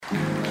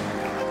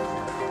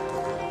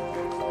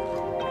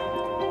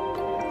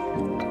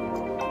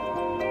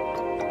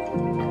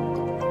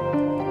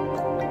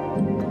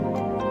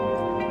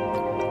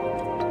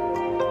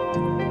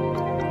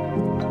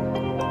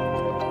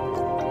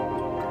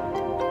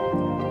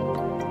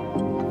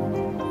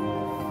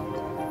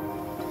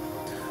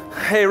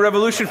Hey,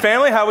 Revolution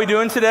family, how are we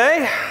doing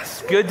today?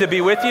 It's good to be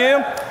with you.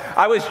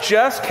 I was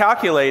just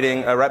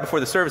calculating right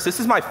before the service. This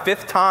is my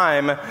fifth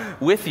time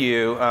with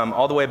you,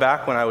 all the way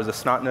back when I was a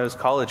snot-nosed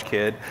college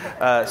kid.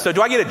 So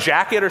do I get a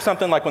jacket or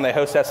something like when they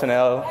host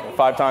SNL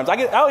 5 times?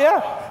 Oh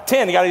yeah,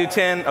 10. You got to do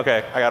 10.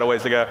 Okay, I got a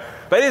ways to go.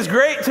 But it is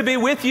great to be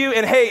with you.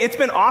 And hey, it's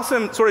been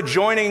awesome sort of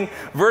joining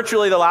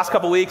virtually the last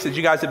couple weeks as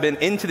you guys have been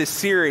into this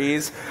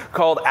series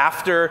called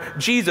After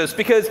Jesus.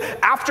 Because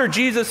after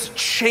Jesus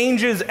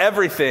changes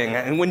everything.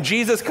 And when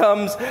Jesus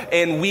comes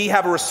and we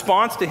have a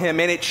response to him,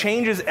 and it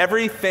changes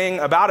everything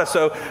about us.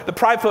 So the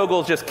Pride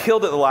Fogels just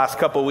killed it the last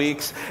couple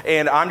weeks.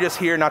 And I'm just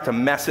here not to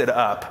mess it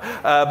up.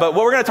 But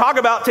what we're going to talk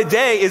about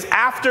today is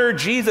after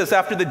Jesus,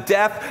 after the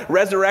death,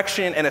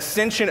 resurrection, and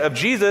ascension of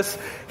Jesus,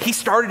 he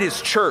started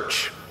his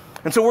church.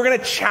 And so we're going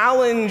to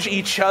challenge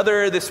each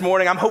other this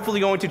morning. I'm hopefully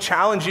going to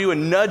challenge you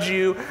and nudge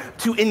you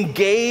to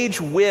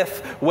engage with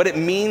what it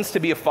means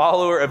to be a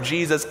follower of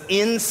Jesus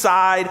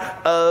inside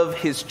of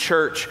his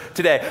church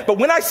today. But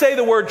when I say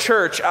the word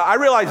church, I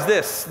realize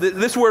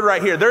this word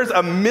right here, there's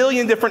a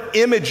million different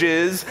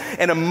images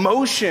and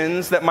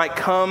emotions that might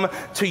come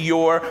to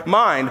your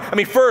mind. I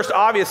mean, first,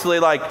 obviously,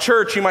 like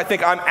church, you might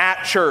think I'm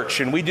at church.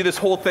 And we do this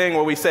whole thing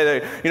where we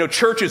say that,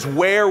 church is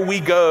where we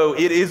go.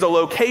 It is a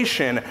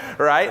location,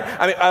 right?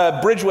 I mean,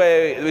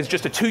 Bridgeway is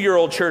just a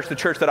 2-year-old church, the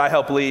church that I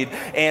help lead.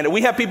 And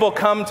we have people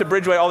come to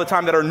Bridgeway all the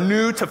time that are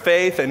new to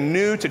faith and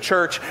new to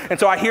church. And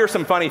so I hear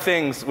some funny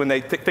things when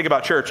they think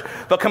about church.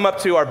 They'll come up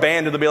to our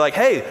band and they'll be like,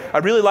 hey, I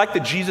really like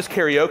the Jesus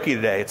karaoke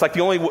today. It's like the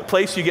only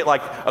place you get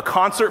like a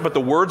concert, but the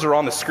words are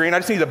on the screen. I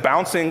just need the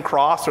bouncing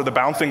cross or the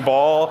bouncing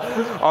ball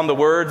on the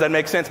words. That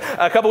makes sense.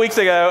 A couple weeks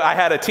ago, I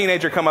had a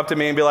teenager come up to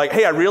me and be like,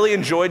 hey, I really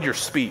enjoyed your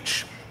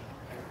speech.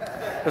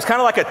 It was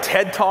kind of like a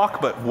TED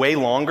Talk, but way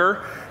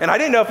longer. And I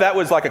didn't know if that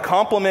was like a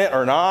compliment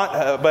or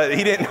not, but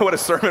he didn't know what a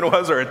sermon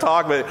was or a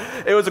talk, but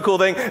it was a cool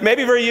thing.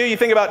 Maybe for you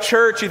think about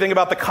church, you think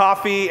about the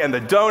coffee and the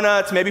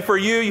donuts. Maybe for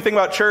you think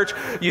about church,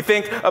 you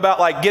think about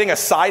like getting a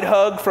side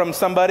hug from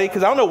somebody.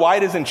 Because I don't know why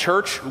it is in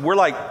church. We're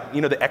like,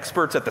 the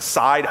experts at the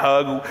side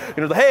hug.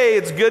 Hey,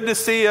 it's good to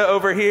see you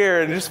over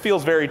here. And it just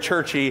feels very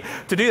churchy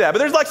to do that. But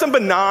there's like some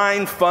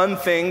benign, fun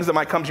things that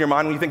might come to your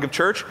mind when you think of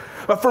church.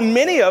 But for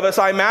many of us,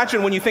 I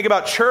imagine when you think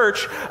about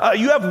church,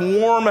 you have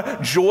warm,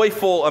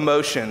 joyful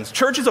emotions.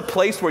 Church is a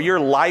place where your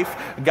life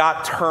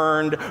got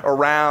turned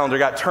around or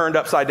got turned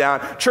upside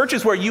down. Church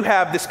is where you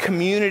have this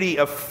community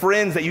of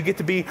friends that you get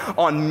to be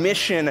on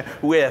mission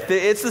with.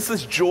 It's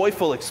this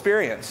joyful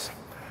experience.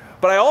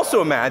 But I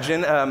also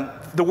imagine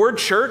the word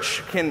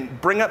church can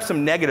bring up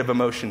some negative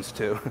emotions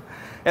too.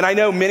 And I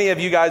know many of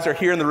you guys are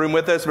here in the room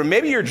with us, but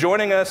maybe you're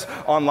joining us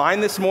online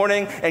this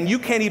morning and you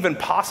can't even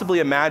possibly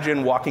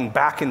imagine walking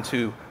back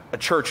into a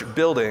church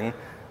building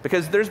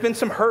because there's been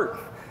some hurt.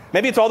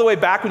 Maybe it's all the way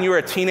back when you were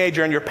a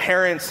teenager and your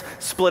parents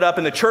split up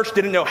and the church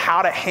didn't know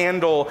how to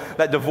handle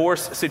that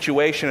divorce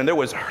situation and there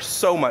was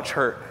so much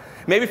hurt.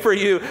 Maybe for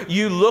you,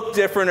 you look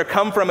different or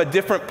come from a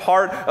different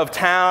part of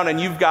town and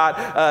you've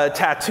got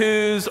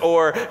tattoos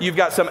or you've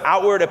got some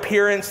outward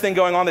appearance thing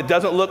going on that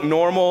doesn't look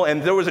normal.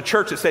 And there was a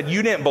church that said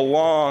you didn't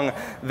belong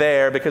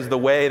there because of the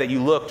way that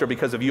you looked or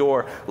because of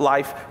your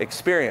life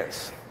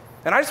experience.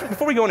 And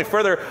before we go any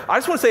further, I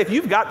just want to say if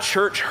you've got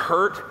church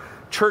hurt,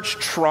 church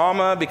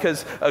trauma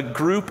because a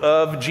group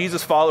of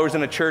Jesus followers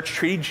in a church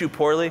treated you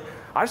poorly,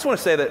 I just want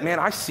to say that, man,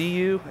 I see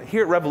you.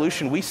 Here at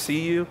Revolution, we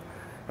see you.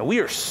 And we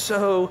are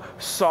so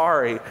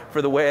sorry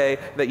for the way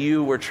that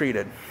you were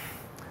treated.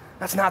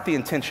 That's not the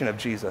intention of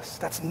Jesus.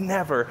 That's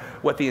never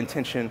what the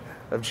intention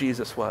of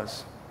Jesus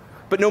was.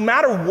 But no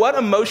matter what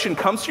emotion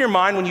comes to your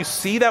mind when you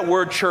see that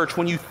word church,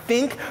 when you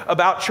think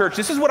about church,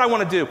 this is what I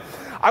want to do.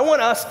 I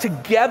want us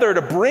together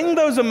to bring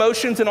those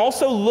emotions and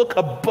also look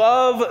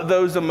above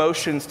those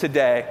emotions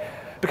today.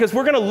 Because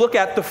we're going to look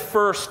at the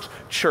first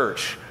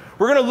church.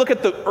 We're going to look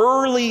at the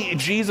early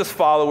Jesus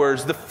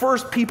followers, the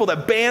first people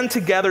that band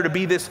together to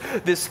be this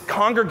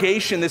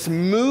congregation, this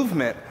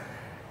movement.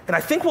 And I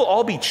think we'll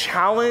all be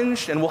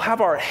challenged and we'll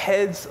have our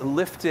heads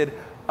lifted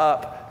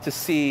up to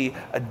see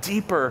a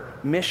deeper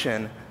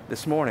mission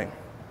this morning.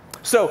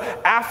 So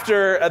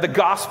after the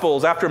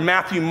Gospels, after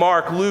Matthew,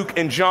 Mark, Luke,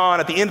 and John,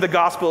 at the end of the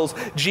Gospels,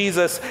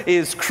 Jesus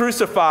is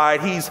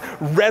crucified. He's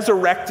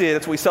resurrected.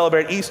 That's what we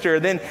celebrate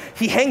Easter. Then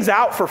he hangs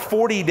out for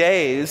 40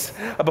 days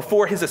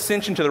before his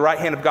ascension to the right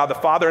hand of God the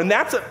Father. And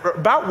that's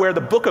about where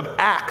the book of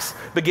Acts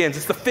begins.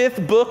 It's the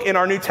 5th book in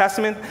our New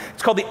Testament.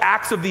 It's called the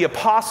Acts of the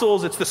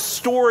Apostles. It's the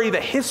story,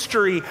 the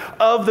history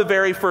of the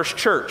very first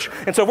church.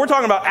 And so if we're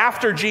talking about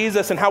after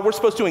Jesus and how we're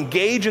supposed to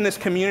engage in this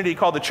community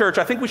called the church,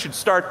 I think we should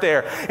start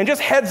there. And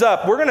just heads up,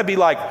 we're going to be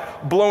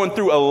like blowing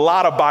through a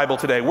lot of Bible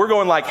today. We're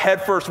going like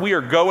head first. We are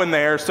going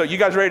there. So you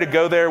guys ready to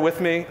go there with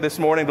me this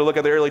morning to look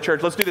at the early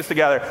church? Let's do this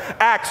together.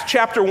 Acts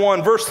chapter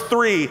 1, verse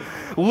 3.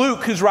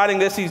 Luke, who's writing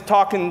this, he's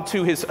talking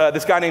to his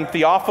this guy named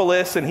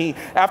Theophilus, and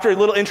after a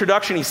little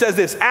introduction, he says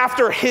this: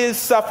 after his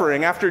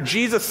suffering, after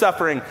Jesus'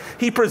 suffering,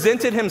 he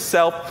presented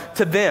himself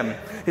to them,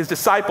 his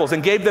disciples,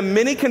 and gave them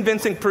many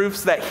convincing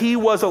proofs that he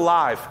was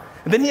alive.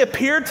 And then he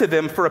appeared to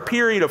them for a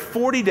period of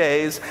 40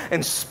 days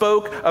and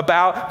spoke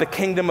about the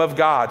kingdom of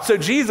God. So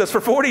Jesus,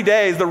 for 40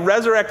 days, the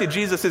resurrected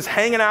Jesus is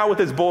hanging out with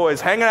his boys,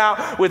 hanging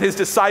out with his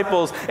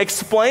disciples,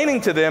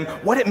 explaining to them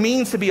what it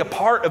means to be a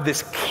part of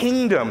this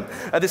kingdom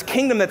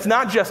that's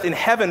not just in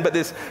heaven, but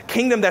this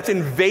kingdom that's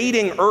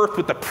invading earth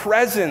with the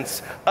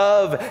presence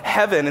of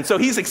heaven. And so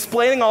he's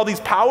explaining all these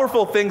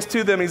powerful things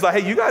to them. He's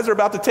like, hey, you guys are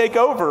about to take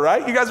over,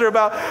 right? You guys are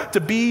about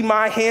to be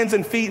my hands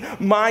and feet,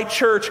 my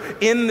church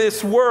in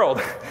this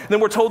world. Then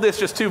we're told this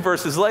just 2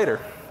 verses later.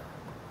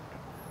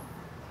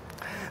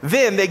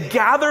 Then they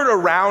gathered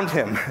around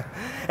him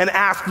and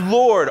asked,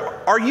 Lord,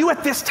 are you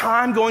at this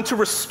time going to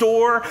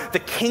restore the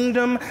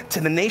kingdom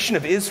to the nation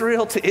of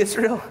Israel, to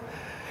Israel?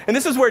 And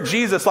this is where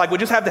Jesus would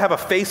just have to have a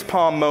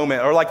facepalm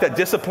moment, or like that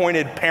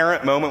disappointed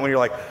parent moment when you're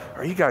like,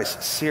 are you guys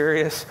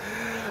serious?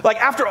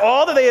 After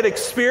all that they had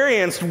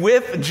experienced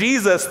with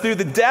Jesus through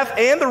the death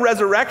and the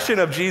resurrection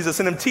of Jesus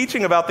and him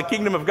teaching about the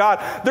kingdom of God,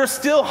 they're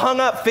still hung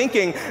up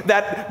thinking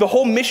that the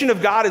whole mission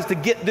of God is to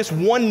get this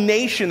one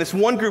nation, this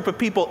one group of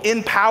people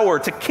in power,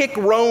 to kick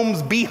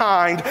Rome's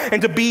behind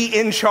and to be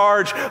in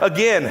charge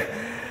again.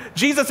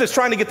 Jesus is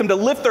trying to get them to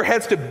lift their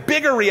heads to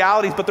bigger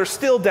realities, but they're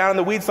still down in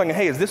the weeds saying,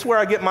 hey, is this where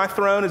I get my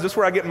throne? Is this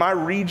where I get my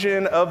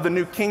region of the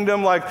new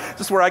kingdom? Is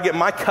this where I get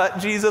my cut,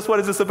 Jesus? What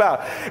is this about?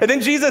 And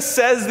then Jesus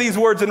says these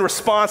words in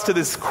response to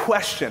this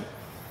question.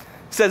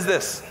 He says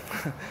this.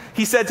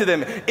 He said to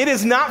them, it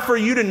is not for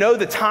you to know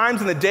the times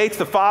and the dates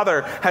the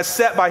Father has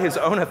set by his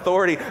own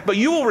authority, but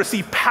you will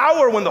receive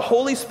power when the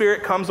Holy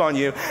Spirit comes on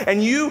you,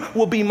 and you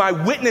will be my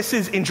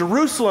witnesses in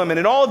Jerusalem and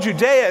in all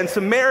Judea and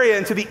Samaria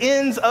and to the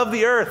ends of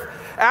the earth.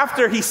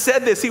 After he said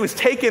this, he was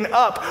taken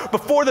up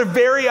before their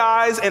very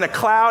eyes, and a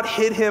cloud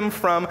hid him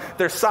from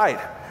their sight.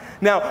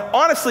 Now,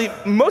 honestly,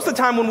 most of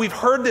the time when we've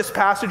heard this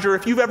passage, or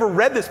if you've ever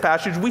read this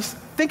passage, we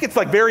think it's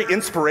very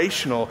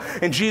inspirational.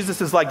 And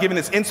Jesus is giving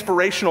this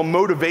inspirational,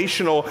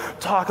 motivational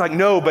talk,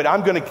 no, but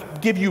I'm going to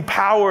give you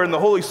power in the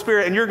Holy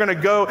Spirit, and you're going to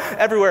go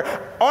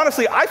everywhere.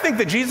 Honestly, I think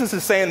that Jesus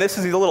is saying this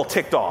is he's a little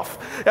ticked off.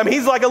 I mean,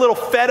 he's a little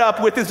fed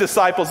up with his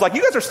disciples.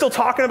 You guys are still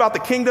talking about the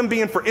kingdom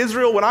being for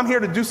Israel when I'm here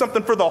to do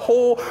something for the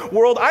whole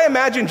world. I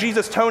imagine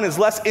Jesus' tone is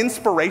less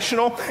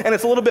inspirational, and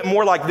it's a little bit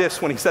more like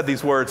this when he said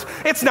these words.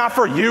 It's not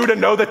for you to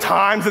know the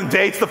times and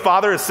dates the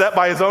Father has set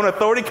by his own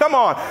authority. Come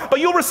on.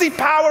 But you'll receive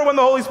power when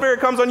the Holy Spirit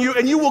comes on you,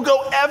 and you will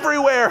go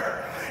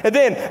everywhere. And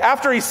then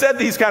after he said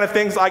these kind of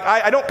things,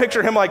 I don't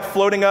picture him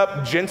floating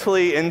up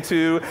gently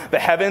into the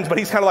heavens, but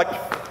he's kind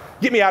of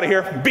get me out of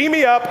here, beam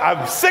me up,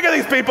 I'm sick of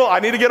these people, I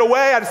need to get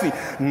away, I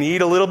just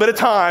need a little bit of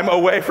time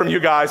away from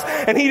you guys.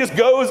 And he just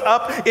goes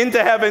up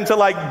into heaven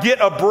to get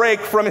a break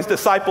from his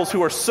disciples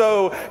who are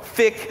so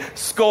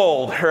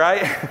thick-skulled,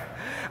 right?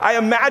 I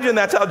imagine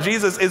that's how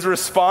Jesus is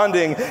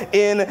responding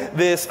in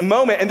this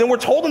moment. And then we're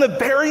told in the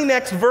very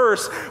next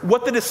verse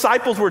what the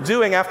disciples were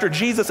doing after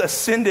Jesus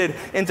ascended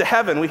into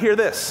heaven. We hear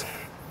this.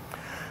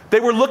 They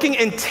were looking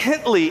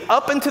intently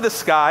up into the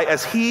sky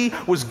as he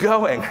was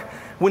going,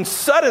 when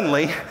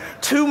suddenly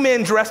 2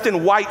 men dressed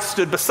in white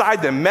stood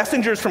beside them,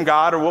 messengers from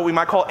God, or what we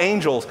might call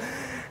angels.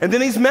 And then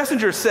these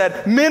messengers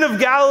said, "Men of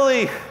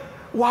Galilee,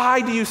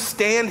 why do you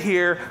stand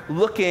here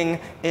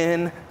looking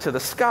into the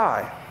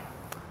sky?"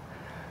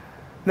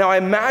 Now, I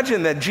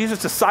imagine that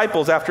Jesus'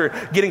 disciples, after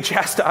getting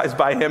chastised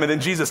by him and then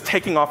Jesus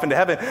taking off into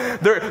heaven,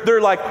 they're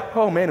like,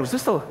 oh man,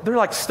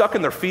 they're stuck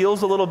in their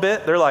feels a little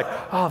bit. They're like,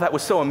 oh, that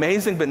was so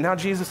amazing, but now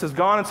Jesus is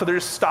gone. And so they're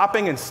just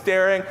stopping and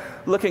staring,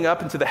 looking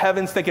up into the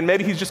heavens, thinking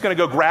maybe he's just going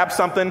to go grab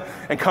something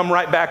and come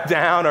right back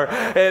down. Or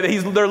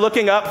they're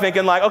looking up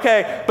thinking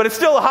okay, but it's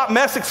still a hot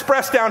mess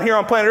express down here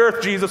on planet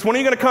Earth, Jesus. When are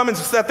you going to come and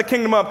set the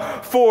kingdom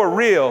up for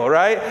real,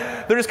 right?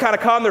 They're just kind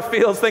of caught in their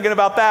feels thinking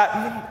about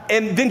that.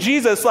 And then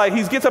Jesus,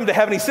 he gets up to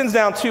heaven, he sends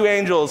down 2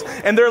 angels,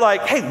 and they're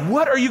like, hey,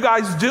 what are you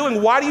guys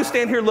doing? Why do you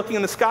stand here looking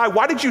in the sky?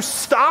 Why did you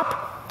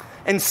stop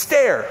and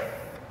stare?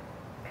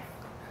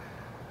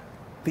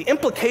 The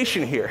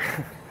implication here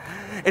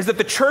is that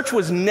the church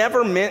was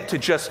never meant to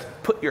just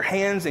put your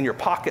hands in your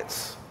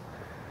pockets,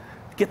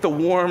 get the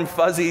warm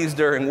fuzzies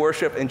during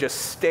worship, and just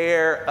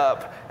stare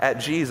up at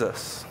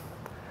Jesus.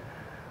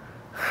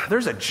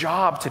 There's a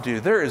job to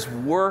do. There is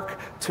work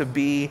to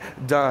be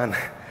done.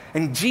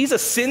 And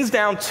Jesus sends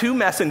down 2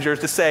 messengers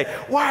to say,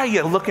 why are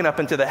you looking up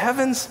into the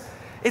heavens?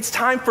 It's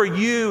time for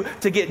you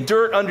to get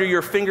dirt under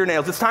your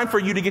fingernails. It's time for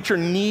you to get your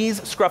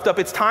knees scruffed up.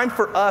 It's time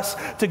for us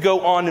to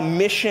go on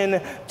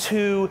mission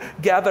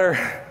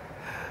together.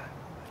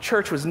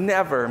 Church was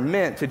never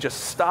meant to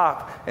just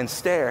stop and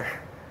stare.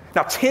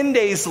 Now, 10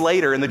 days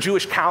later in the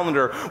Jewish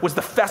calendar was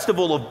the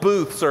Festival of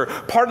Booths, or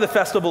part of the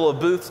Festival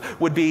of Booths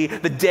would be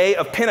the day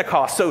of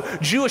Pentecost. So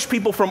Jewish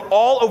people from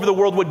all over the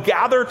world would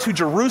gather to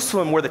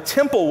Jerusalem, where the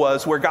temple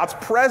was, where God's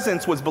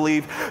presence was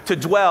believed to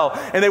dwell.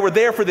 And they were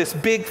there for this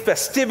big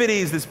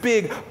festivities, this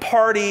big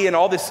party, and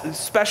all this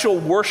special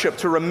worship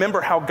to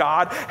remember how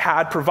God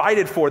had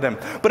provided for them.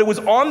 But it was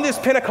on this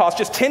Pentecost,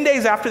 just 10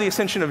 days after the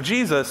ascension of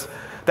Jesus,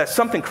 that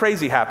something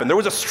crazy happened. There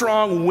was a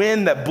strong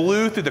wind that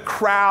blew through the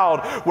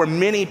crowd where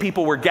many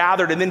people were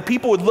gathered. And then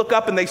people would look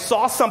up and they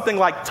saw something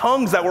like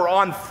tongues that were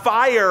on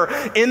fire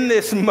in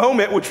this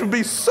moment, which would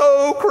be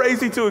so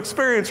crazy to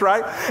experience,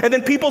 right? And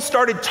then people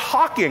started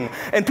talking.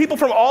 And people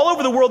from all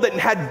over the world that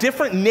had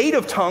different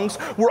native tongues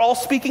were all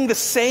speaking the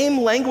same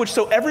language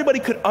so everybody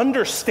could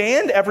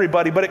understand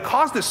everybody. But it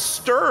caused this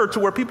stir to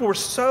where people were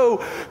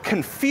so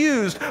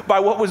confused by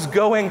what was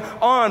going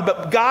on.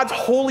 But God's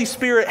Holy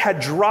Spirit had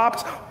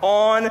dropped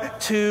on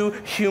to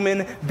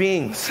human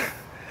beings.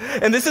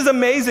 And this is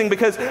amazing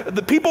because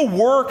the people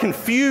were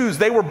confused.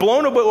 They were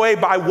blown away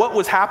by what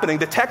was happening.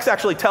 The text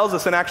actually tells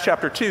us in Acts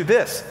chapter 2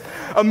 this: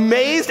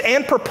 amazed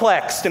and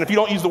perplexed. And if you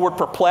don't use the word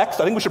perplexed,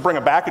 I think we should bring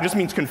it back. It just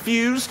means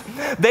confused.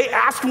 They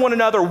asked one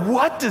another,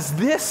 "What does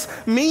this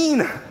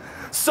mean?"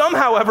 Some,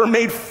 however,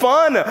 made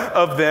fun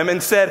of them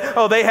and said,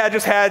 "Oh, they had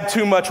just had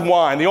too much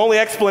wine." The only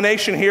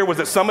explanation here was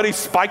that somebody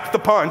spiked the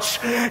punch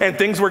and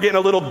things were getting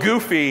a little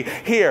goofy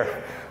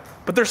here.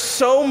 But there's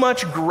so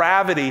much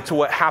gravity to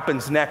what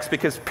happens next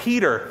because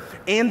Peter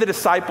and the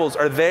disciples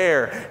are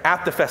there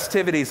at the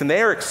festivities and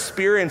they are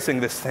experiencing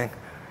this thing.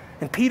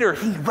 And Peter,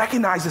 he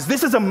recognizes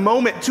this is a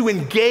moment to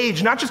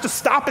engage, not just to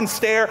stop and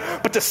stare,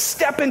 but to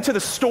step into the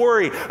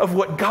story of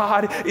what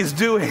God is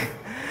doing.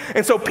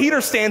 And so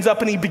Peter stands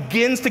up and he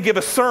begins to give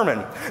a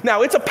sermon.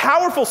 Now, it's a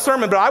powerful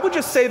sermon, but I would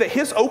just say that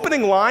his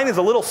opening line is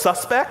a little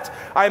suspect.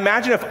 I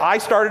imagine if I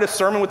started a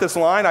sermon with this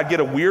line, I'd get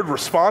a weird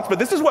response. But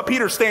this is what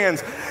Peter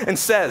stands and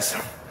says.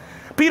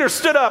 Peter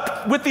stood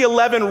up with the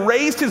 11,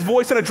 raised his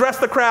voice and addressed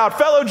the crowd.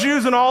 "Fellow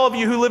Jews and all of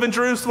you who live in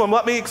Jerusalem,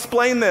 let me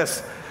explain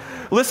this.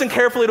 Listen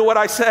carefully to what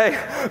I say.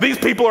 These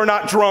people are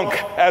not drunk,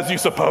 as you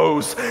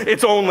suppose.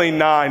 It's only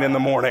 9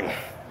 a.m.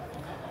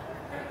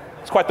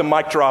 It's quite the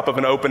mic drop of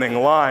an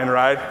opening line,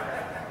 right?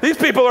 These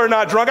people are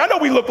not drunk. I know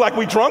we look like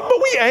we drunk, but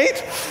we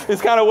ain't,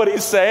 is kind of what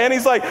he's saying.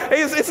 He's like,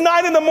 hey, it's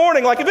 9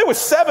 a.m. Like if it was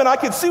 7, I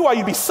could see why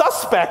you'd be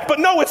suspect. But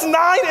no, it's 9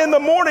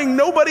 a.m.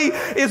 Nobody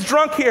is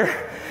drunk here.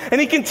 And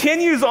he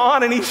continues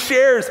on and he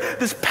shares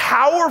this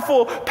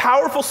powerful,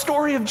 powerful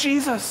story of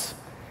Jesus.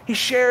 He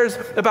shares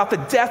about the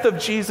death of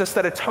Jesus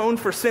that atoned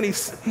for sin.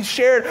 He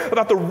shared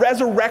about the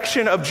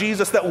resurrection of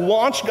Jesus that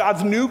launched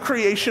God's new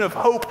creation of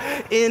hope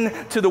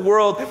into the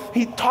world.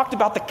 He talked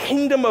about the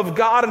kingdom of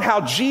God and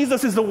how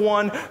Jesus is the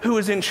one who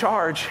is in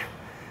charge.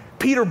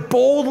 Peter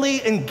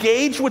boldly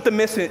engaged with the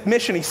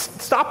mission. He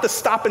stopped the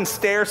stop and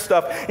stare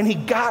stuff and he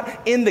got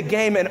in the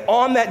game. And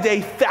on that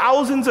day,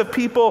 thousands of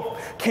people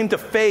came to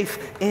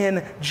faith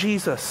in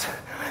Jesus.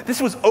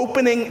 This was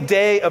opening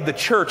day of the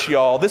church,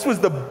 y'all. This was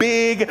the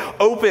big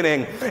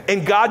opening.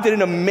 And God did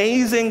an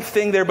amazing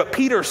thing there. But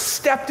Peter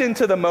stepped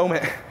into the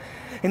moment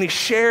and he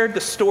shared the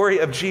story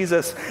of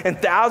Jesus.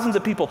 And thousands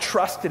of people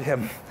trusted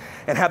him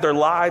and had their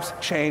lives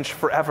changed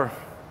forever.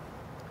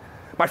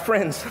 My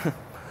friends,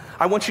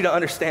 I want you to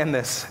understand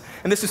this.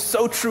 And this is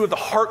so true of the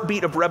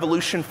heartbeat of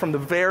revolution from the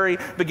very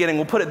beginning.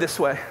 We'll put it this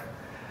way.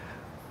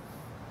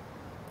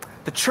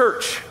 The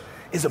church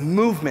is a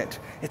movement.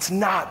 It's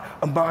not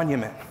a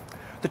monument.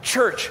 The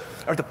church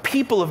are the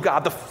people of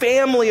God, the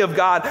family of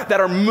God that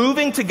are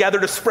moving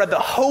together to spread the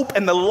hope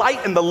and the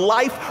light and the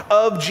life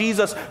of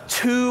Jesus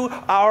to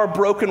our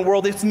broken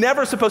world. It's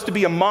never supposed to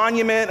be a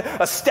monument,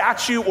 a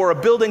statue, or a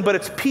building, but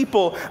it's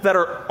people that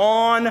are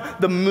on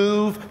the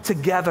move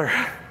together.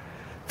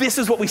 This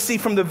is what we see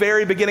from the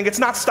very beginning. It's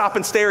not stop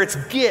and stare, it's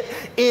get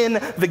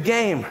in the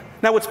game.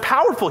 Now, what's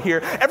powerful here,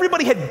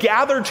 everybody had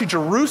gathered to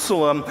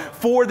Jerusalem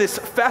for this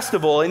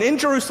festival. And in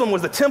Jerusalem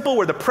was the temple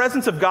where the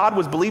presence of God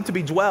was believed to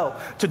dwell.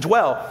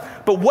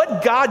 But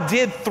what God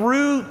did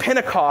through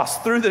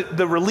Pentecost, through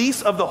the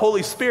release of the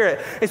Holy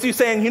Spirit, is he's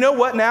saying, you know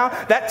what now?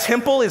 That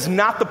temple is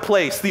not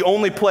the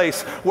only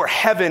place where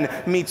heaven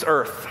meets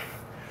earth.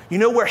 You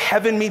know where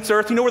heaven meets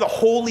earth? You know where the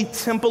holy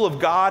temple of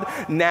God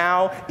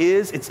now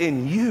is? It's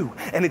in you,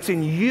 and it's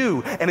in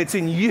you, and it's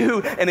in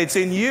you, and it's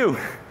in you.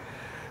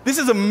 This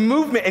is a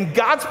movement, and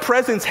God's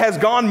presence has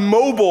gone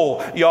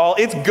mobile, y'all.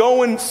 It's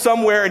going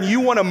somewhere, and you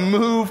want to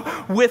move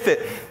with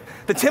it.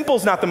 The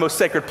temple's not the most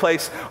sacred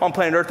place on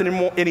planet Earth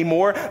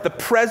anymore. The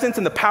presence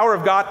and the power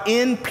of God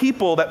in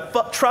people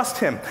that trust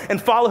him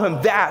and follow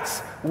him, that's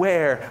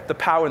where the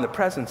power and the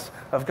presence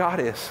of God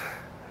is.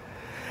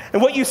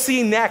 And what you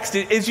see next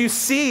is you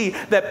see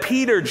that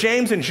Peter,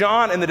 James, and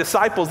John and the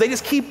disciples, they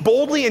just keep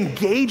boldly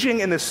engaging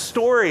in this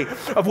story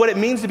of what it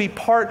means to be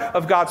part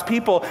of God's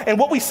people. And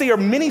what we see are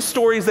many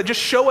stories that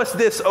just show us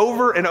this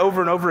over and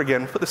over and over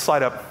again. Put this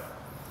slide up.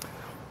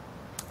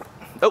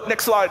 Oh,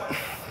 next slide.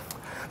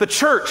 The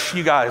church,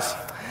 you guys,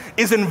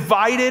 is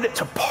invited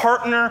to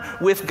partner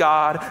with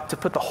God to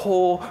put the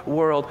whole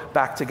world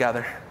back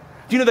together.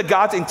 Do you know that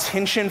God's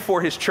intention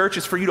for his church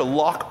is for you to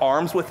lock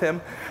arms with him,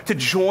 to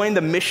join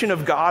the mission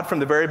of God from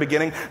the very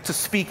beginning, to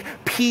speak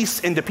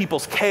peace into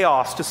people's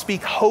chaos, to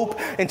speak hope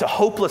into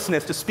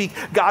hopelessness, to speak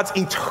God's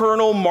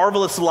eternal,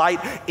 marvelous light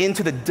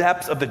into the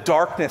depths of the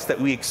darkness that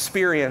we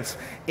experience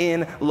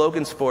in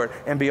Logansport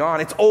and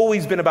beyond. It's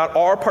always been about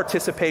our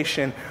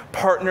participation,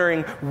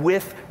 partnering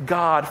with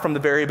God from the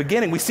very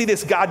beginning. We see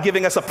this God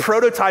giving us a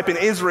prototype in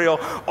Israel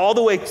all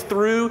the way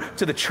through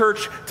to the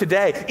church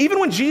today. Even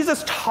when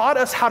Jesus taught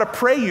us how to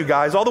pray, you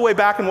guys, all the way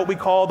back in what we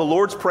call the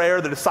Lord's Prayer,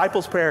 the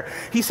disciples' prayer,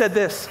 he said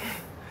this: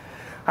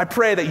 I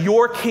pray that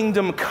your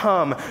kingdom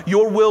come,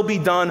 your will be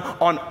done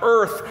on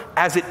earth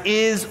as it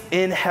is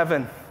in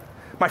heaven.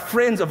 My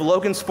friends of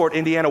Logansport,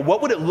 Indiana,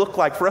 what would it look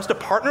like for us to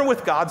partner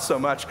with God so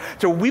much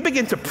till we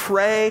begin to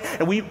pray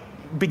and we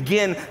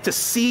begin to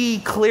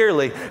see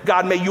clearly,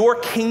 God, may your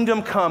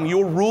kingdom come,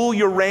 your rule,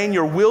 your reign,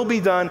 your will be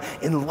done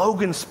in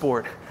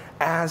Logansport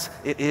as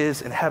it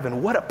is in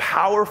heaven. What a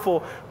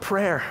powerful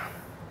prayer.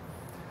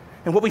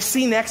 And what we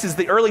see next is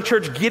the early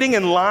church getting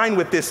in line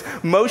with this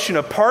motion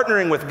of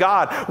partnering with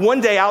God. One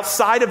day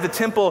outside of the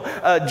temple,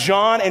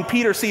 John and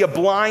Peter see a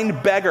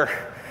blind beggar.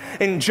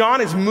 And John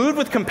is moved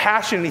with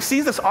compassion, and he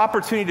sees this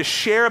opportunity to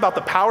share about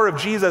the power of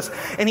Jesus,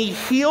 and he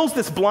heals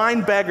this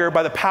blind beggar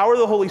by the power of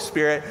the Holy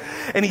Spirit,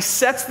 and he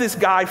sets this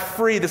guy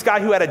free, this guy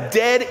who had a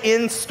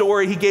dead-end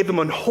story. He gave them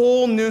a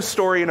whole new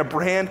story and a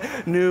brand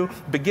new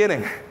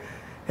beginning.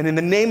 And in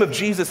the name of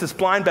Jesus, this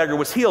blind beggar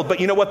was healed. But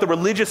you know what? The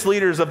religious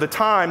leaders of the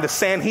time, the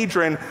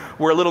Sanhedrin,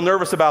 were a little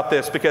nervous about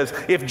this, because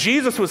if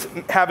Jesus was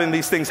having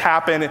these things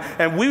happen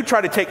and we try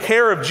to take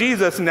care of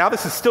Jesus, and now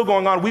this is still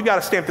going on, we've got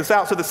to stamp this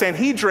out. So the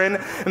Sanhedrin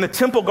and the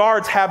temple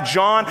guards have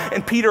John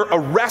and Peter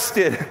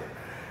arrested.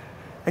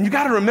 And you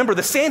got to remember,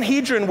 the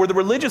Sanhedrin were the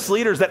religious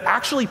leaders that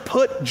actually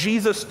put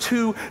Jesus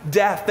to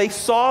death. They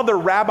saw their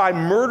rabbi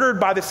murdered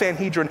by the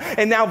Sanhedrin,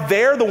 and now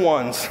they're the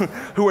ones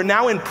who are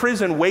now in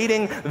prison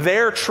waiting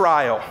their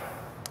trial.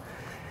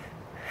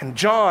 And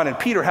John and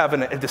Peter have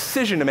a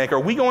decision to make. Are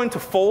we going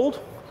to fold?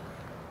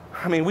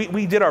 I mean,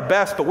 we did our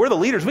best, but we're the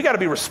leaders. We got to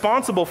be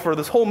responsible for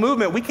this whole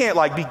movement. We can't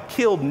be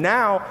killed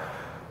now.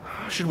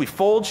 Should we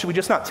fold? Should we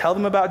just not tell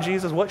them about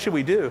Jesus? What should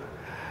we do?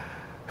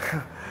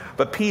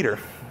 But Peter,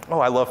 oh,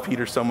 I love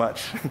Peter so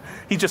much.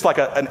 He's just like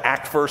an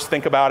act first,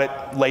 think about it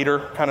later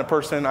kind of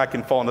person. I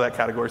can fall into that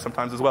category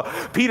sometimes as well.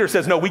 Peter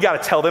says, no, we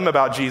got to tell them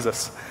about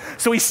Jesus.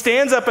 So he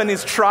stands up in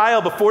his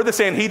trial before the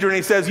Sanhedrin, and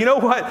he says, you know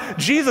what?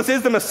 Jesus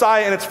is the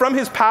Messiah, and it's from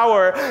his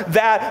power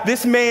that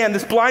this man,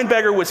 this blind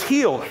beggar, was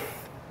healed.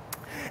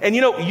 And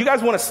you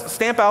guys want to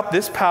stamp out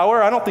this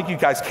power? I don't think you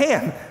guys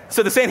can.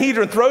 So the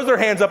Sanhedrin throws their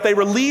hands up. They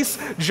release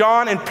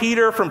John and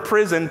Peter from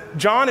prison.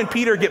 John and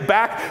Peter get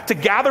back to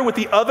gather with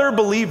the other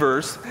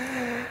believers,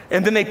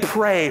 and then they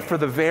pray for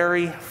the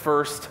very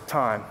first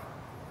time.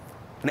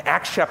 In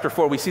Acts chapter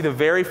 4, we see the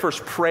very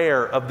first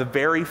prayer of the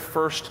very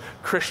first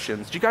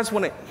Christians. Do you guys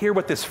want to hear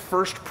what this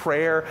first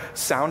prayer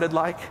sounded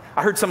like?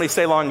 I heard somebody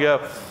say long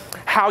ago,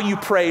 how you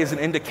pray is an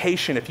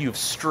indication if you've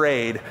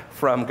strayed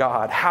from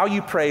God. How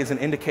you pray is an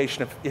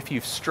indication if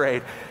you've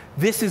strayed.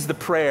 This is the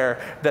prayer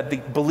that the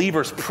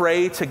believers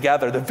pray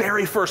together, the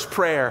very first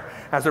prayer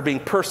as they're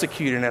being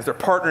persecuted and as they're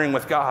partnering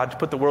with God to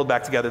put the world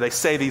back together. They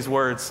say these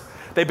words.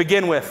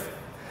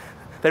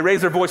 They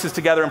raise their voices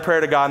together in prayer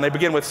to God, and they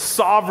begin with,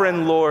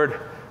 Sovereign Lord,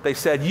 they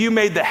said, you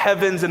made the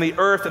heavens and the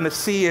earth and the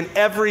sea and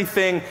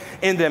everything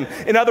in them.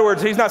 In other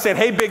words, he's not saying,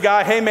 hey, big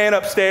guy, hey, man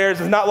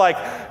upstairs. It's not like,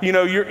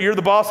 you're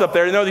the boss up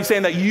there. No, he's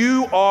saying that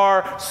you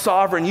are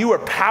sovereign. You are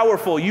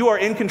powerful. You are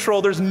in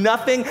control. There's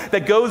nothing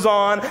that goes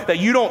on that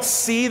you don't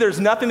see. There's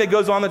nothing that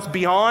goes on that's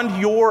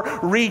beyond your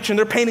reach. And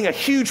they're painting a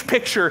huge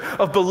picture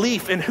of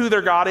belief in who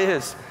their God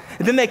is.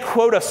 And then they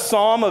quote a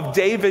Psalm of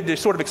David to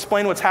sort of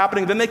explain what's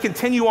happening. Then they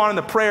continue on in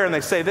the prayer and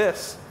they say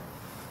this.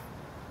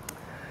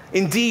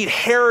 Indeed,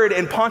 Herod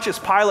and Pontius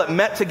Pilate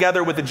met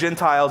together with the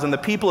Gentiles and the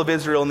people of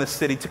Israel in this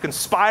city to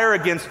conspire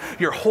against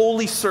your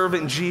holy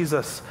servant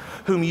Jesus,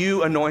 whom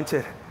you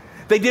anointed.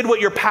 They did what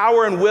your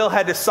power and will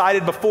had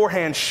decided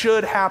beforehand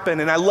should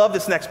happen. And I love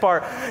this next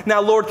part.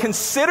 Now, Lord,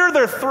 consider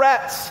their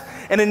threats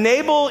and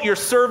enable your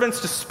servants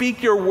to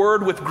speak your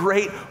word with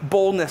great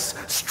boldness.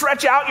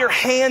 Stretch out your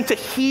hand to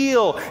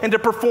heal and to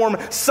perform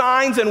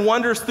signs and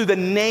wonders through the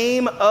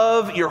name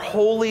of your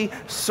holy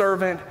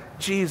servant,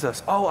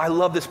 Jesus. Oh, I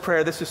love this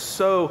prayer. This is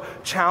so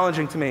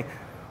challenging to me.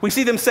 We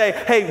see them say,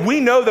 hey, we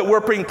know that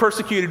we're being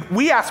persecuted.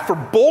 We ask for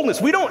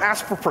boldness. We don't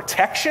ask for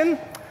protection.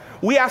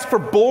 We ask for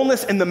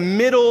boldness in the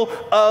middle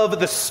of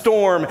the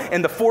storm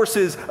and the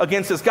forces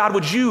against us. God,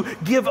 would you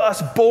give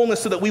us boldness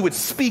so that we would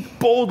speak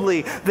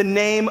boldly the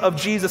name of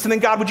Jesus? And then,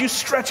 God, would you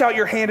stretch out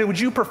your hand and would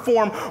you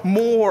perform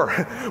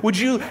more? Would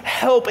you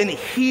help and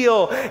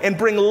heal and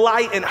bring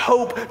light and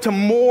hope to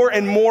more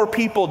and more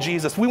people,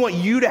 Jesus? We want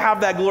you to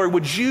have that glory.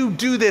 Would you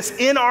do this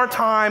in our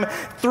time,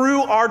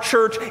 through our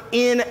church,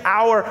 in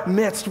our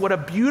midst? What a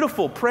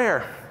beautiful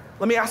prayer.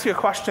 Let me ask you a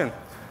question.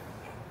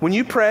 When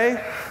you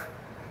pray,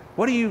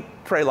 what do you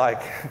pray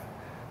like?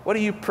 What do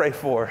you pray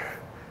for?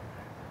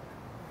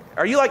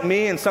 Are you like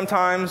me and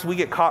sometimes we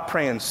get caught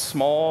praying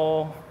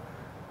small,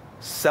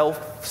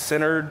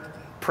 self-centered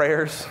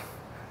prayers?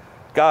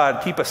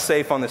 God, keep us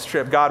safe on this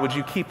trip. God, would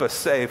you keep us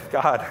safe?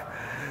 God,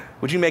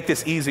 would you make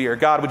this easier?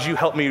 God, would you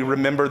help me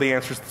remember the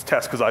answers to this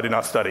test because I did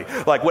not study?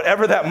 Like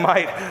whatever that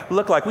might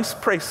look like, we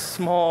pray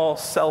small,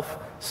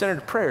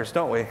 self-centered prayers,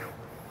 don't we?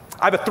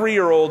 I have a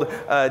 3-year-old,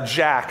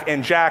 Jack,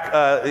 and Jack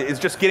is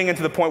just getting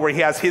into the point where he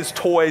has his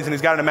toys and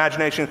he's got an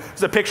imagination. This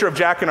is a picture of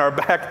Jack in our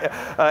back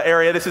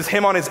area. This is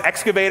him on his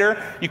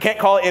excavator. You can't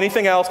call it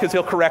anything else because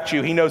he'll correct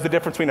you. He knows the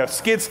difference between a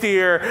skid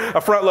steer,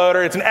 a front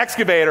loader. It's an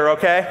excavator,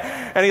 okay?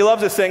 And he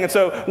loves this thing. And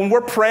so when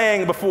we're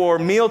praying before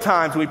meal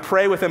times, we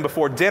pray with him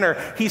before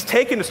dinner, he's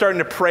taken to starting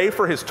to pray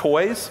for his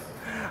toys.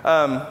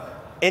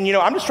 And,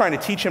 I'm just trying to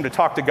teach him to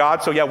talk to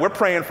God. So, we're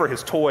praying for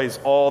his toys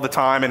all the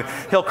time. And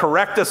he'll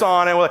correct us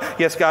on it.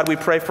 Yes, God, we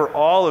pray for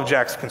all of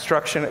Jack's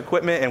construction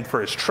equipment and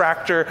for his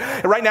tractor.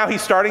 And right now,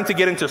 he's starting to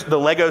get into the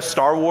Lego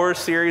Star Wars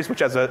series,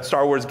 which as a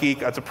Star Wars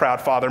geek, that's a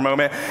proud father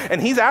moment.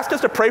 And he's asked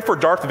us to pray for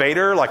Darth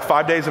Vader like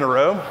 5 days in a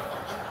row.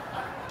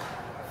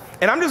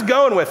 And I'm just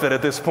going with it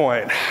at this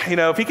point.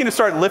 If he can just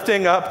start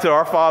lifting up to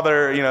our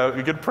Father,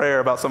 a good prayer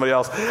about somebody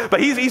else. But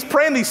he's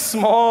praying these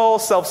small,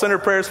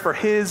 self-centered prayers for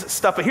his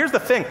stuff. But here's the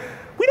thing.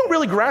 We don't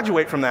really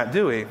graduate from that,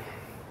 do we?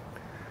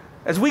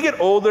 As we get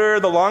older,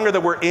 the longer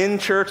that we're in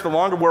church, the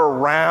longer we're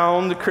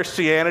around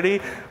Christianity,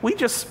 we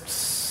just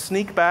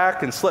sneak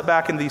back and slip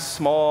back into these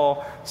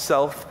small,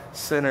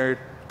 self-centered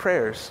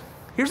prayers.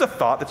 Here's a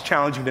thought that's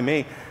challenging to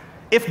me.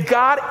 If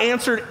God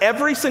answered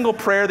every single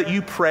prayer that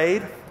you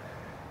prayed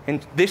in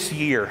this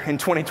year, in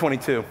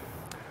 2022,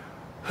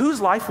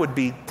 whose life would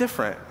be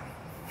different?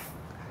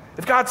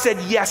 If God said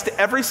yes to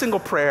every single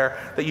prayer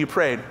that you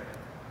prayed,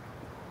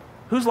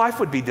 whose life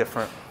would be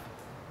different?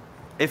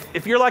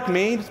 If you're like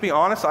me, just be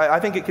honest, I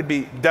think it could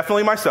be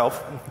definitely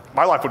myself.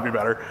 My life would be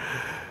better.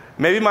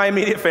 Maybe my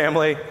immediate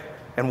family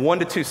and 1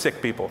 to 2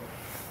 sick people.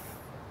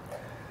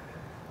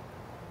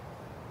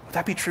 Would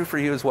that be true for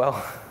you as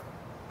well?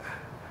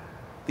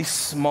 These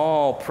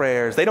small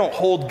prayers, they don't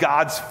hold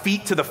God's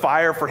feet to the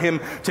fire for him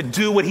to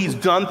do what he's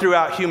done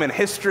throughout human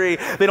history.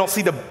 They don't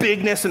see the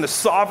bigness and the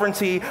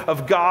sovereignty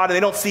of God, and they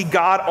don't see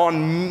God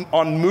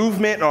on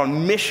movement and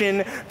on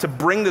mission to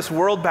bring this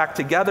world back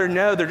together.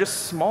 No, they're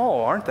just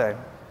small, aren't they?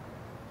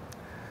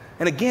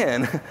 And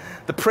again,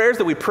 the prayers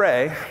that we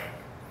pray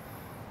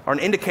are an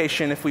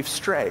indication if we've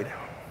strayed.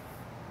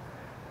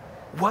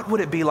 What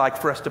would it be like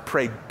for us to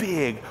pray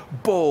big,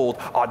 bold,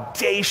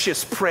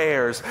 audacious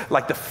prayers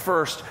like the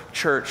first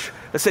church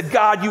that said,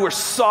 God, you are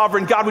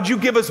sovereign. God, would you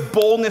give us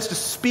boldness to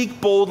speak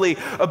boldly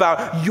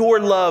about your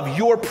love,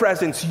 your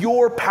presence,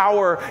 your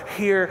power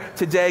here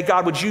today?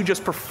 God, would you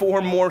just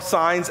perform more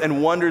signs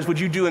and wonders? Would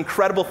you do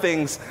incredible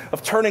things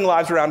of turning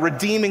lives around,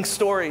 redeeming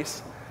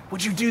stories?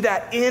 Would you do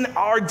that in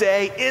our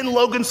day, in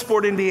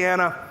Logansport,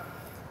 Indiana,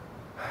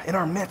 in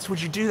our midst?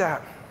 Would you do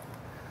that?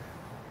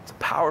 It's a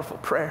powerful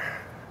prayer.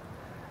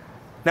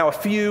 Now, a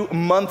few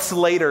months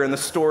later in the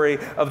story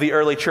of the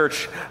early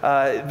church,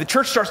 the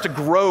church starts to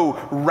grow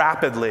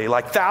rapidly.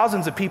 Like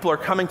thousands of people are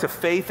coming to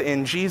faith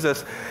in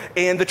Jesus.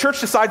 And the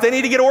church decides they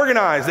need to get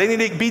organized. They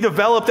need to be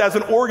developed as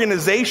an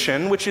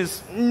organization, which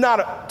is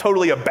not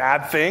totally a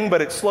bad thing,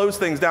 but it slows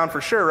things down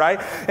for sure, right?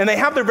 And they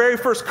have their very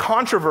first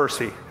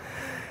controversy.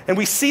 And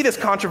we see this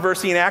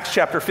controversy in Acts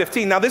chapter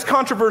 15. Now, this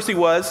controversy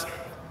was,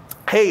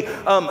 hey,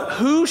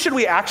 who should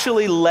we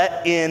actually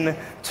let in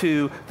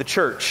to the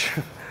church?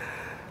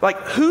 Like,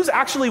 who's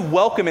actually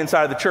welcome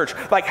inside of the church?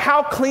 Like,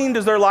 how clean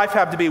does their life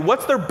have to be?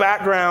 What's their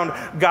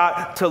background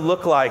got to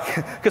look like?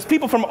 Because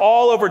people from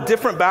all over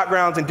different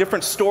backgrounds and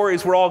different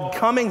stories were all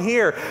coming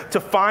here to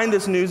find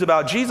this news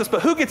about Jesus.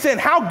 But who gets in?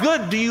 How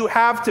good do you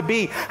have to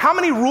be? How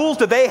many rules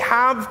do they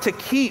have to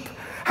keep?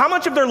 How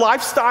much of their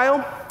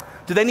lifestyle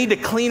do they need to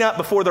clean up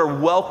before they're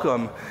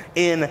welcome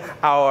in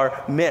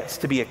our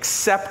midst, to be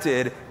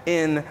accepted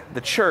in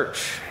the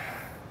church?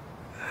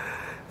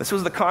 This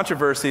was the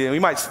controversy, and we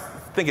might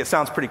think it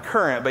sounds pretty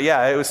current, but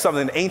yeah, it was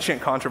something, an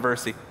ancient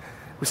controversy.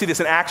 We see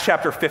this in Acts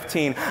chapter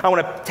 15. I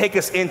want to take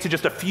us into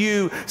just a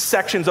few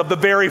sections of the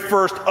very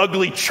first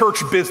ugly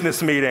church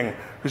business meeting.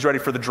 Who's ready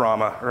for the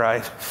drama,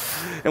 right?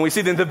 And we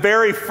see that in the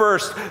very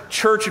first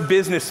church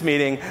business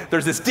meeting,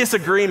 there's this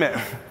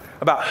disagreement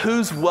about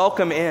who's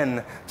welcome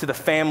in to the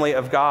family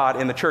of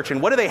God in the church.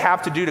 And what do they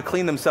have to do to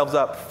clean themselves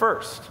up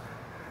first?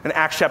 In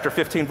Acts chapter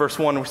 15, verse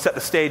 1, we set the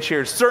stage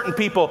here. Certain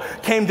people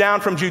came down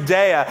from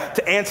Judea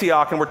to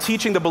Antioch and were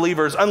teaching the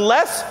believers,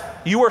 unless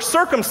you are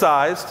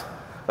circumcised,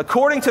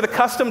 according to the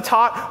custom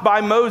taught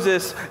by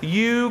Moses,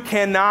 you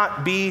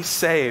cannot be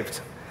saved.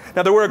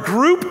 Now, there were a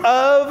group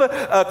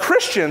of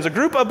Christians, a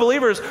group of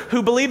believers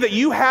who believed that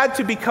you had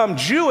to become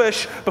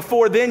Jewish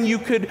before then you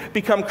could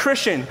become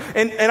Christian.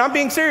 And I'm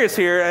being serious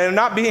here and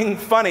not being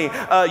funny.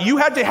 You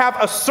had to have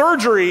a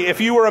surgery if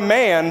you were a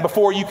man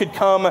before you could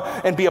come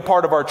and be a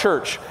part of our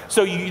church.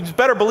 So you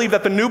better believe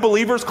that the new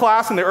believers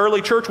class in the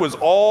early church was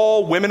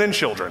all women and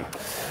children.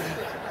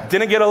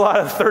 Didn't get a lot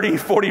of 30,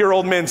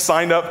 40-year-old men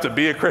signed up to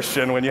be a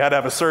Christian when you had to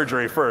have a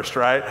surgery first,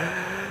 right?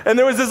 And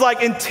there was this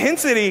like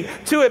intensity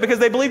to it because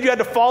they believed you had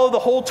to follow the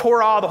whole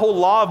Torah, the whole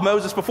law of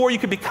Moses before you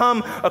could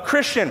become a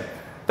Christian.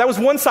 That was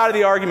one side of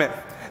the argument.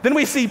 Then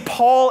we see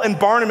Paul and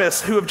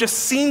Barnabas, who have just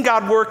seen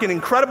God work in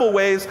incredible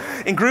ways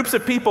in groups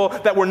of people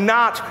that were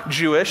not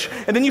Jewish.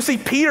 And then you see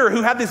Peter,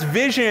 who had this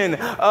vision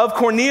of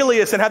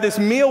Cornelius and had this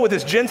meal with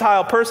this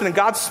Gentile person, and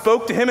God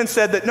spoke to him and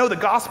said that, no, the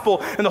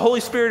gospel and the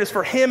Holy Spirit is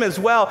for him as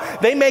well.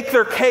 They make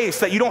their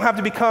case that you don't have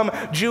to become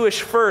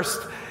Jewish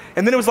first.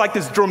 And then it was like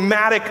this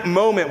dramatic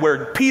moment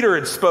where Peter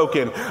had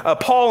spoken,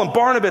 Paul and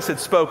Barnabas had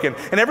spoken,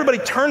 and everybody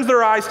turns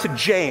their eyes to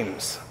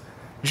James.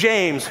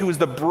 James, who is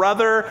the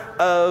brother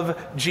of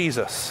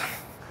Jesus.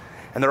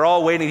 And they're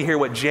all waiting to hear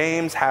what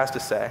James has to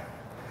say.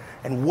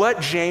 And what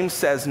James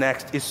says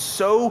next is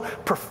so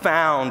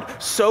profound,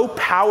 so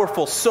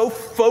powerful, so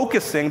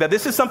focusing that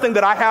this is something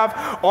that I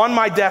have on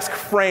my desk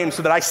framed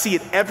so that I see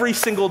it every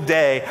single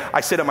day I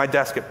sit at my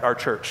desk at our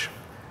church.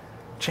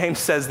 James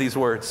says these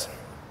words.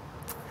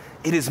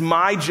 It is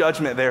my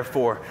judgment,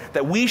 therefore,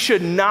 that we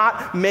should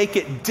not make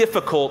it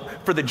difficult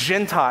for the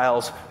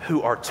Gentiles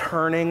who are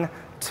turning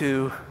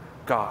to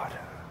God.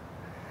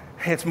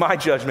 It's my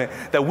judgment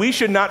that we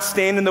should not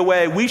stand in the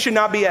way. We should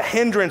not be a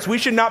hindrance. We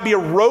should not be a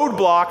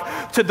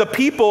roadblock to the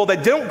people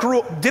that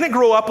didn't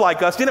grow up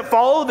like us, didn't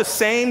follow the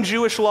same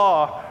Jewish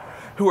law,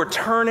 who are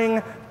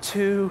turning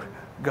to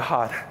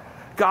God.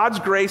 God's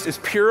grace is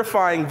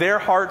purifying their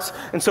hearts.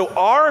 And so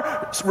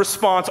our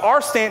response,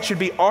 our stance should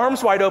be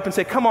arms wide open,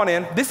 say, come on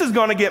in. This is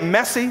going to get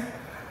messy.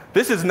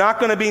 This is not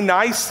going to be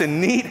nice and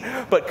neat,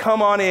 but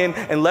come on in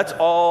and let's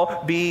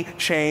all be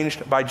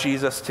changed by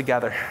Jesus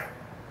together.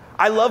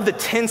 I love the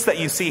tense that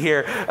you see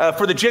here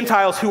for the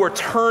Gentiles who are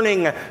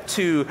turning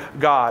to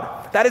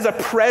God. That is a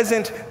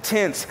present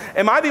tense.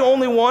 Am I the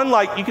only one?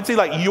 Like you can see,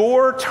 like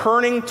your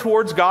turning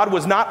towards God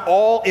was not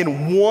all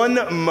in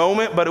one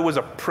moment, but it was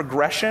a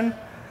progression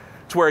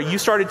to where you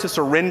started to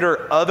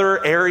surrender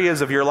other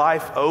areas of your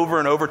life over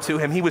and over to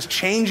him. He was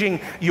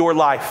changing your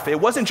life. It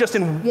wasn't just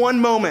in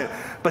one moment,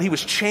 but he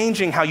was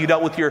changing how you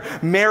dealt with your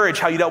marriage,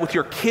 how you dealt with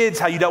your kids,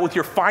 how you dealt with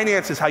your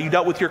finances, how you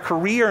dealt with your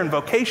career and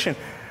vocation.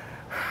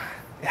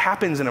 It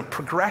happens in a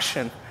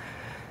progression.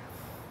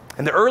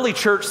 And the early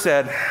church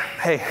said,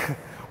 hey,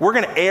 we're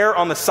going to err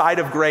on the side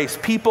of grace.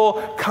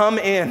 People, come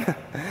in.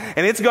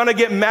 And it's going to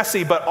get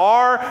messy, but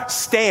our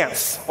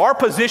stance, our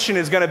position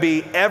is going to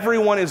be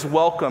everyone is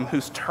welcome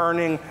who's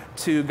turning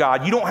to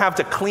God. You don't have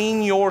to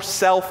clean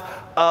yourself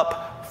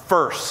up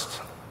first.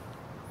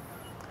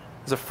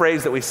 There's a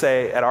phrase that we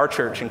say at our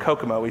church in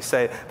Kokomo. We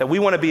say that we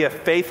want to be a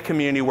faith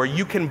community where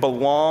you can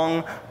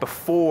belong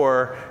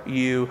before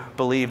you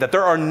believe. That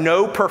there are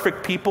no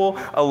perfect people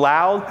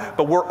allowed,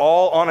 but we're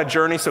all on a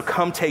journey, so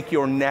come take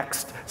your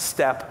next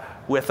step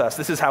with us.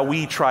 This is how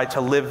we try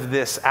to live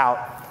this out.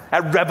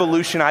 At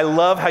Revolution, I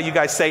love how you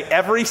guys say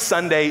every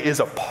Sunday is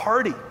a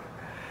party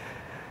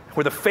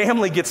where the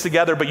family gets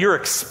together, but you're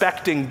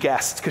expecting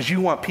guests because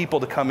you want people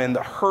to come in,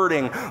 the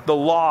hurting, the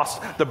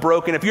lost, the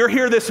broken. If you're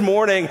here this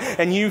morning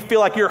and you feel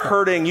like you're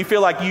hurting, you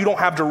feel like you don't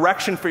have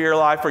direction for your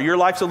life or your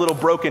life's a little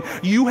broken,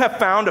 you have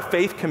found a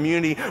faith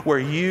community where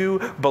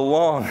you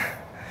belong.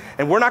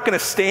 And we're not going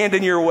to stand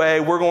in your way.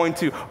 We're going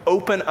to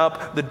open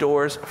up the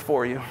doors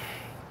for you.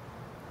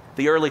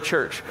 The early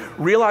church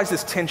realized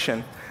this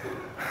tension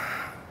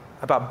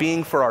about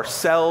being for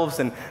ourselves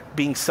and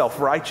being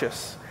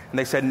self-righteous. And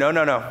they said,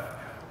 no.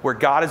 Where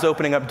God is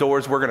opening up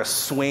doors, we're going to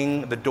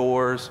swing the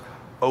doors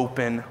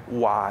open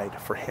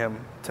wide for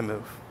him to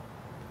move.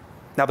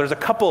 Now, there's a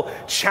couple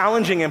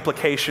challenging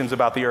implications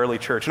about the early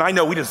church. And I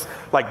know we just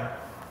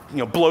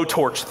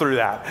blowtorch through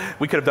that.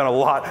 We could have done a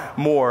lot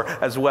more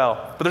as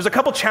well. But there's a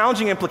couple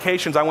challenging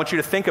implications I want you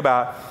to think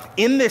about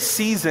in this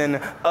season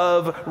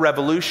of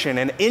Revolution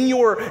and in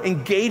your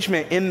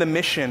engagement in the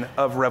mission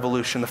of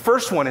Revolution. The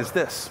first one is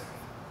this.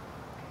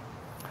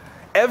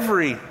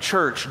 Every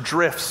church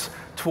drifts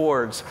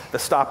towards the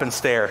stop and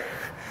stare.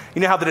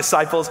 You know how the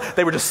disciples,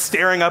 they were just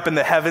staring up in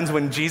the heavens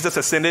when Jesus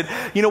ascended?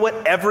 You know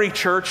what? Every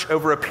church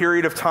over a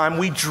period of time,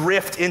 we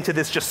drift into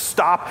this just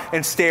stop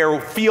and stare,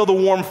 feel the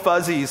warm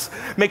fuzzies,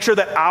 make sure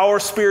that our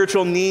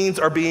spiritual needs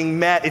are being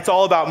met. It's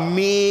all about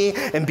me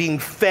and being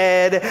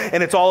fed,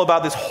 and it's all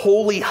about this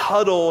holy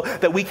huddle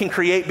that we can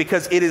create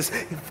because it is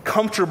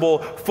comfortable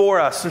for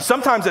us. And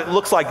sometimes it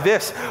looks like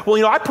this.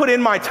 Well, I put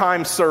in my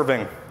time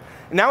serving.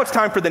 Now it's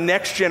time for the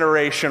next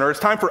generation, or it's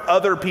time for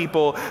other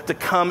people to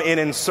come in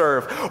and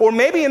serve. Or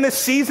maybe in this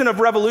season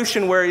of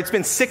Revolution where it's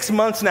been 6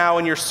 months now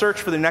in your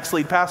search for the next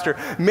lead pastor,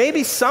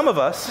 maybe some of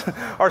us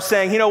are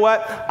saying, you know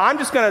what, I'm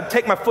just going to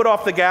take my foot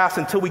off the gas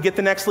until we get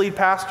the next lead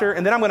pastor,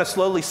 and then I'm going to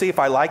slowly see if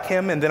I like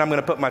him, and then I'm going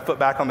to put my foot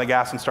back on the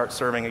gas and start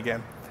serving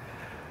again.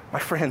 My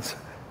friends,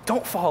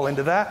 don't fall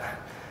into that.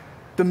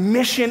 The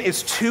mission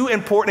is too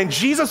important, and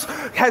Jesus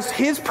has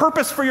his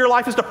purpose for your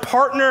life is to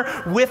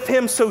partner with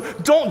him, so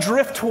don't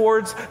drift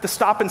towards the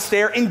stop and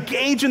stare.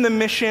 Engage in the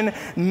mission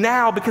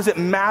now because it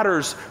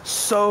matters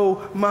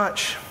so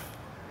much.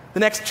 The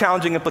next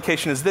challenging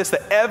implication is this,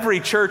 that every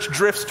church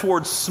drifts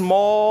towards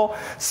small,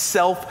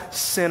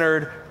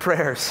 self-centered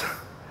prayers.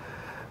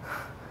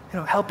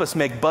 Help us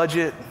make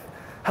budget,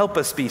 Help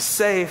us be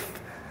safe.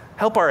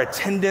 Help our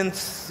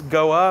attendance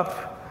go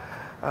up.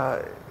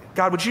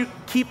 God, would you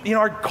keep,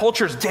 our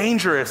culture's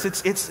dangerous.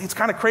 It's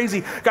kind of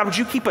crazy. God, would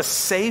you keep us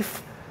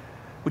safe?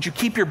 Would you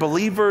keep your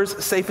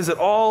believers safe? Is it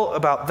all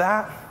about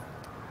that?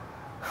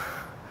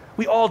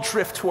 We all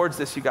drift towards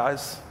this, you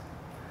guys.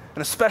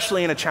 And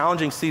especially in a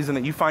challenging season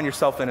that you find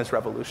yourself in as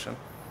Revolution.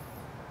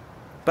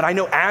 But I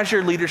know as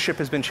your leadership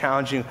has been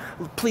challenging,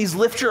 please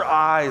lift your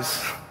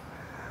eyes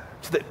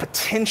to the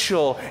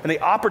potential and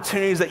the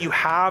opportunities that you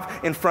have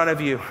in front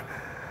of you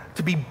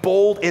to be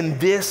bold in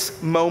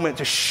this moment,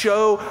 to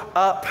show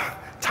up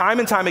time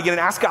and time again and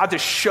ask God to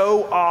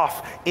show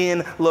off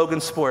in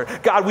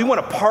Logansport. God, we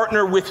want to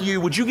partner with you.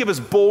 Would you give us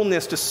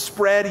boldness to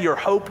spread your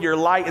hope, your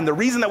light, and the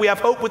reason that we have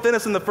hope within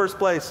us in the first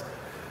place?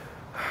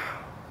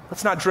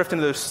 Let's not drift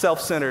into those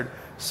self-centered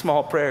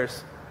small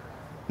prayers.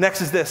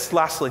 Next is this,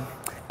 lastly.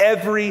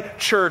 Every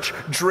church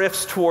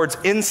drifts towards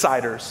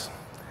insiders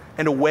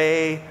and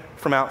away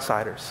from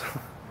outsiders.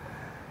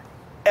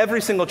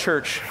 Every single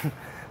church.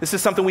 This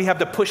is something we have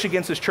to push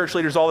against as church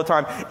leaders all the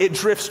time. It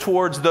drifts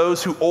towards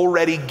those who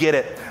already get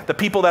it, the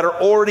people that are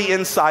already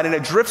inside, and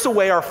it drifts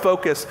away our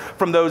focus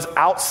from those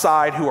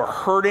outside who are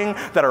hurting,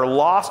 that are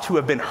lost, who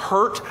have been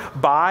hurt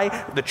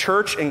by the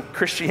church and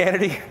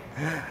Christianity.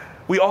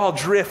 We all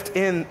drift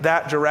in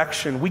that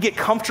direction. We get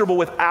comfortable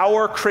with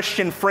our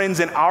Christian friends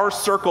in our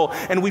circle,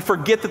 and we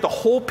forget that the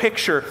whole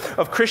picture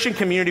of Christian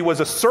community was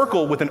a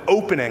circle with an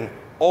opening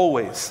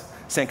always.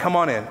 Saying, come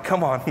on in,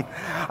 come on.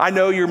 I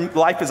know your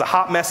life is a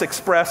hot mess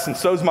express, and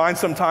so's mine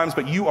sometimes,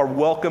 but you are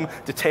welcome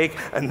to take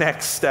a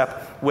next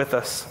step with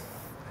us.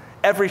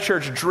 Every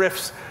church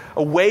drifts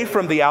away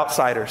from the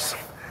outsiders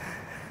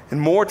and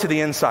more to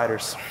the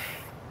insiders.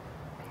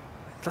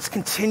 Let's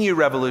continue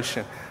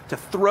Revolution, to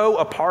throw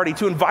a party,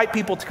 to invite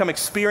people to come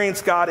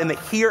experience God in the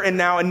here and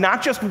now, and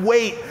not just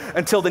wait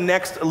until the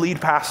next lead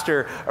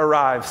pastor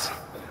arrives.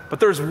 But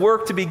there's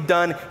work to be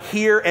done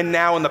here and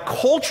now in the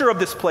culture of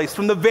this place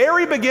from the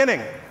very beginning.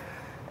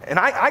 And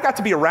I got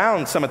to be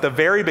around some at the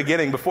very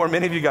beginning before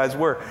many of you guys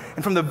were.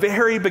 And from the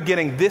very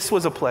beginning, this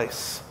was a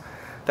place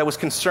that was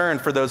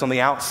concerned for those on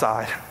the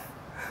outside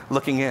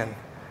looking in.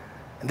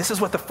 And this is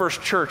what the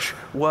first church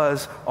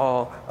was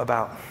all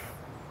about.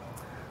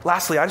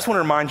 Lastly, I just want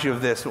to remind you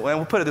of this. And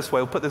we'll put it this way.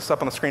 We'll put this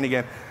up on the screen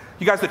again.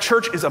 You guys, the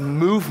church is a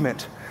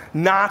movement,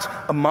 not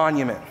a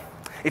monument.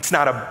 It's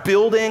not a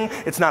building,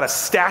 it's not a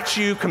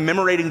statue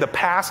commemorating the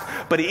past,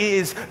 but it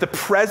is the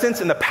presence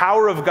and the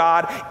power of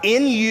God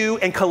in you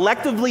and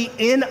collectively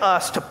in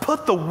us to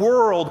put the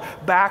world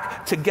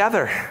back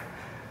together,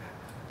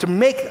 to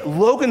make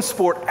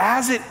Logansport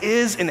as it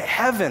is in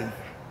heaven.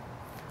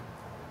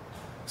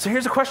 So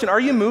here's a question. Are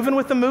you moving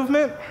with the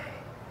movement?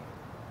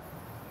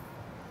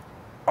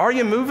 Are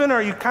you moving? Or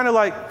are you kind of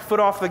like foot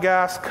off the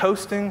gas,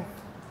 coasting,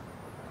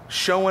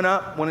 showing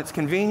up when it's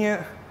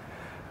convenient?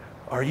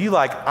 Are you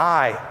like,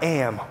 I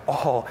am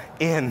all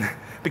in?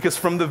 Because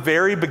from the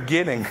very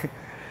beginning,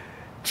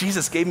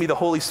 Jesus gave me the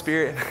Holy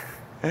Spirit,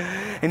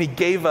 and he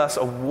gave us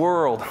a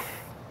world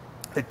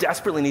that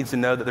desperately needs to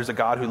know that there's a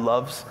God who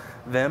loves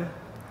them,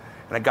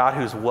 and a God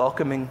who's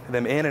welcoming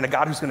them in, and a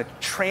God who's going to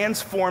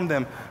transform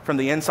them from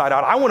the inside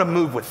out. I want to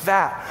move with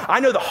that.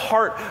 I know the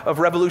heart of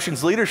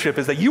Revolution's leadership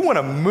is that you want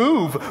to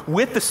move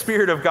with the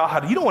Spirit of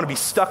God. You don't want to be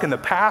stuck in the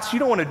past. You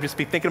don't want to just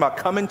be thinking about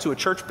coming to a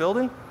church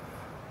building.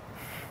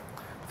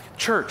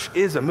 Church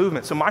is a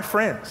movement. So my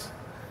friends,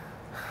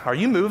 are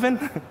you moving?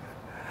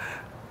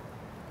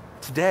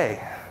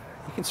 Today,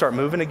 you can start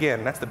moving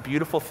again. That's the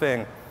beautiful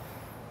thing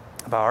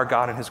about our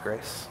God and his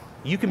grace.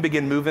 You can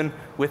begin moving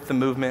with the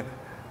movement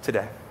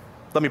today.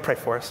 Let me pray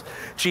for us.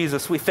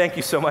 Jesus, we thank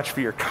you so much for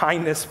your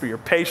kindness, for your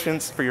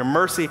patience, for your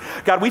mercy.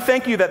 God, we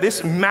thank you that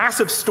this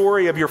massive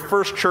story of your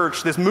first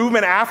church, this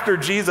movement after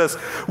Jesus,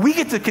 we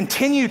get to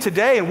continue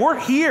today. And we're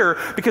here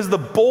because of the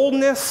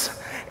boldness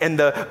and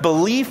the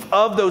belief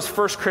of those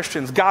first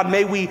Christians. God,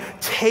 may we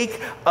take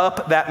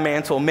up that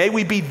mantle. May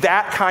we be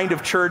that kind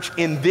of church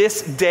in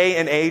this day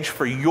and age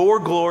for your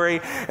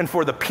glory and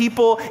for the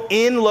people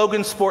in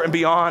Logansport and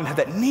beyond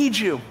that need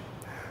you.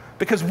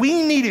 Because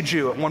we needed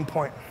you at one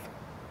point,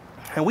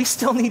 and we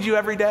still need you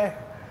every day.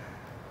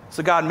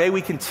 So God, may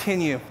we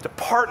continue to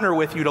partner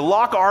with you, to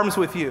lock arms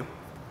with you,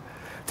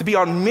 to be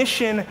on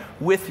mission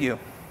with you,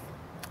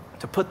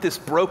 to put this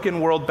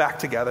broken world back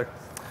together.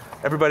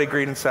 Everybody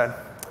agreed and said,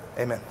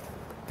 amen.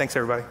 Thanks,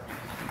 everybody.